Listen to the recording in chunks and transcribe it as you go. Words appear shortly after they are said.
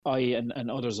I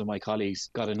and others of my colleagues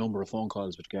got a number of phone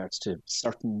calls with regards to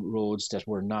certain roads that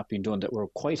were not being done, that were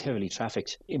quite heavily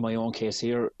trafficked. In my own case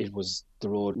here, it was the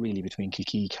road really between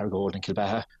Kilkee, Carrigold and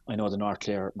Kilbaha. I know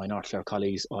my North Clare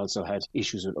colleagues also had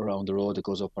issues around the road that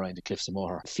goes up around the Cliffs of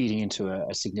Moher, feeding into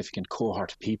a significant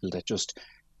cohort of people that just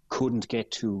couldn't get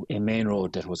to a main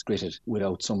road that was gritted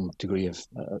without some degree of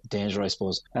danger, I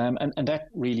suppose. And that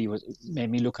really made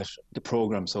me look at the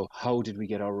programme. So how did we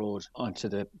get our road onto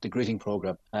the gritting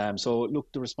programme? So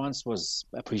look, the response was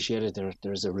appreciated.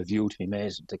 There's a review to be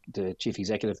made. The chief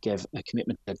executive gave a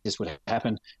commitment that this would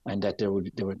happen and that there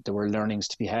were learnings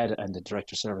to be had. And the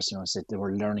director of service, said there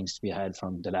were learnings to be had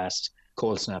from the last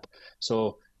cold snap.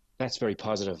 So that's very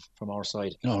positive from our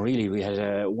side. Really, we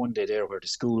had one day there where the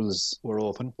schools were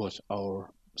open, but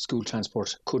our school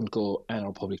transport couldn't go and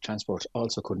our public transport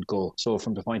also couldn't go. So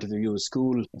from the point of view of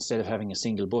school, instead of having a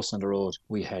single bus on the road,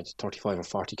 we had 35 or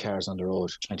 40 cars on the road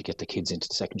trying to get the kids into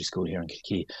the secondary school here in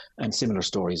Kilkee. And similar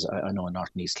stories I know in North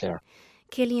and East Clare.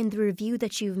 Killian, the review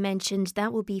that you've mentioned,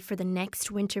 that will be for the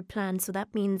next winter plan. So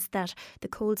that means that the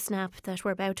cold snap that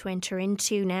we're about to enter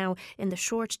into now, in the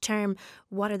short term,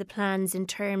 what are the plans in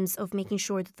terms of making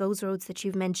sure that those roads that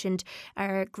you've mentioned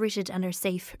are gritted and are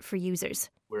safe for users?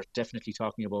 We're definitely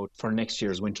talking about for next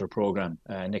year's winter programme,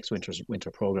 next winter's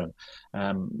winter programme.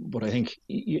 But I think,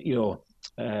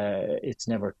 it's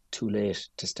never too late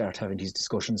to start having these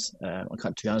discussions.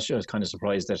 To be honest, I was kind of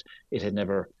surprised that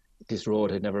this road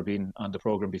had never been on the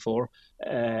programme before.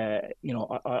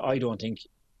 I don't think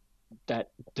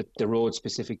that the road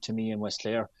specific to me in West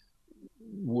Clare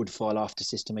would fall off the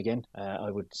system again. I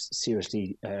would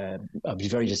seriously, I'd be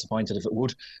very disappointed if it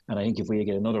would. And I think if we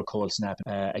get another cold snap,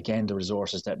 again, the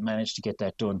resources that managed to get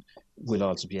that done will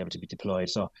also be able to be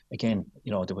deployed. So again,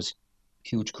 there was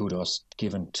huge kudos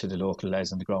given to the local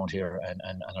lads on the ground here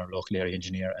and our local area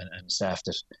engineer and staff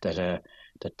that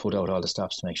put out all the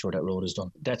stops to make sure that road is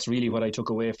done. That's really what I took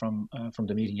away from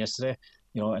the meeting yesterday.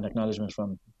 An acknowledgement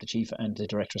from the chief and the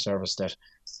director of service that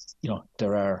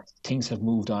there are things have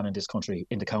moved on in this country,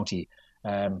 in the county.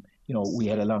 We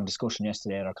had a long discussion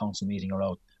yesterday at our council meeting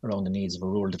around the needs of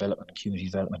rural development and community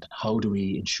development, and how do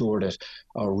we ensure that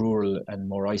our rural and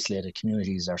more isolated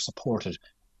communities are supported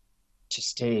to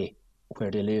stay where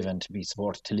they live and to be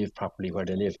supported to live properly where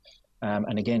they live.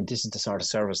 And again, this is the sort of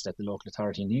service that the local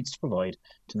authority needs to provide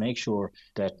to make sure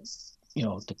that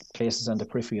the places on the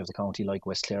periphery of the county like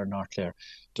West Clare and North Clare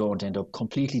don't end up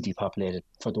completely depopulated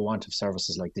for the want of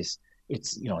services like this.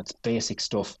 It's basic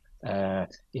stuff.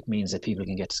 It means that people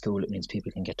can get to school. It means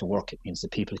people can get to work. It means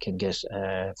that people can get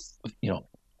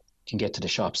can get to the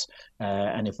shops.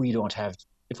 And if we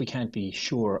can't be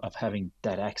sure of having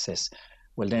that access,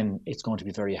 well, then it's going to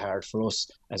be very hard for us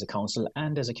as a council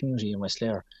and as a community in West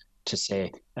Clare to say,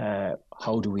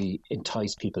 how do we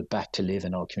entice people back to live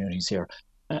in our communities here?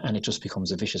 And it just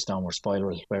becomes a vicious downward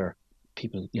spiral where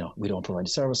people, we don't provide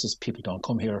services, people don't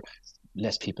come here,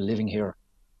 less people living here,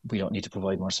 we don't need to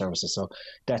provide more services. So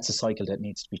that's a cycle that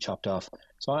needs to be chopped off.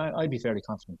 So I'd be fairly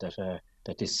confident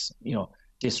that this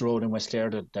road in West Clare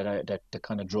that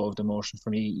kind of drove the motion for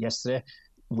me yesterday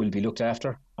will be looked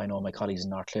after. I know my colleagues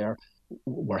in North Clare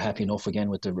were happy enough again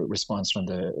with the response from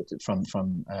the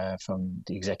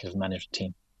executive management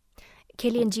team.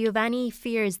 Killian, do you have any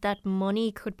fears that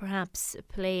money could perhaps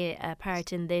play a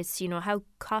part in this? How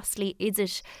costly is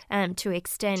it to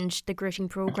extend the gritting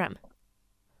programme?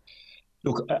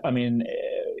 Look, I mean,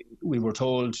 we were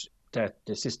told that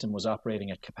the system was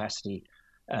operating at capacity,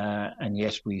 and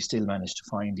yet we still managed to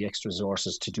find the extra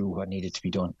resources to do what needed to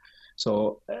be done.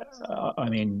 So, I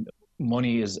mean,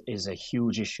 money is a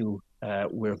huge issue.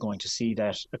 We're going to see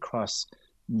that across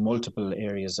multiple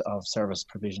areas of service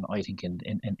provision, I think,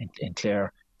 in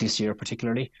Clare this year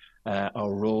particularly.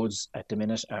 Our roads at the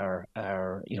minute are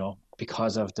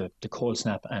because of the cold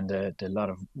snap and the lot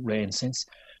of rain since,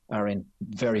 are in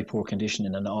very poor condition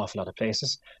in an awful lot of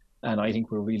places. And I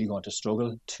think we're really going to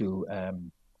struggle to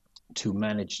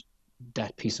manage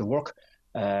that piece of work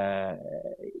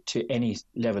to any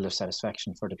level of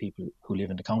satisfaction for the people who live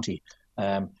in the county.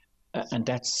 And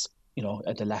that's,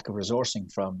 the lack of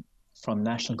resourcing from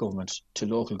national government to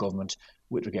local government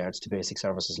with regards to basic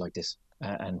services like this.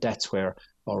 And that's where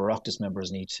our Oireachtas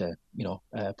members need to,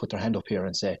 put their hand up here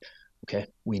and say, okay,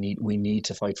 we need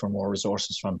to fight for more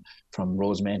resources from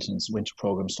roads maintenance, winter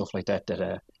programs, stuff like that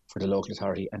for the local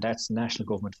authority. And that's national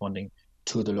government funding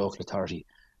to the local authority,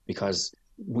 because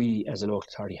we as a local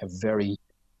authority have very,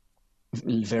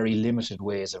 very limited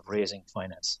ways of raising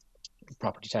finance.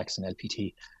 Property tax and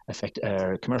LPT affect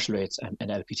commercial rates and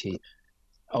LPT.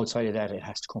 Outside of that, it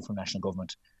has to come from national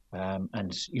government.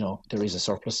 And there is a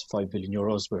surplus, €5 billion,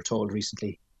 we're told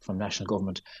recently, from national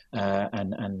government,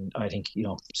 and I think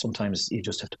sometimes you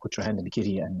just have to put your hand in the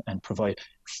kitty and provide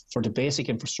for the basic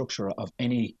infrastructure of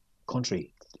any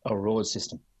country, our road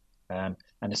system, and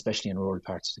especially in rural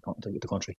parts of the country.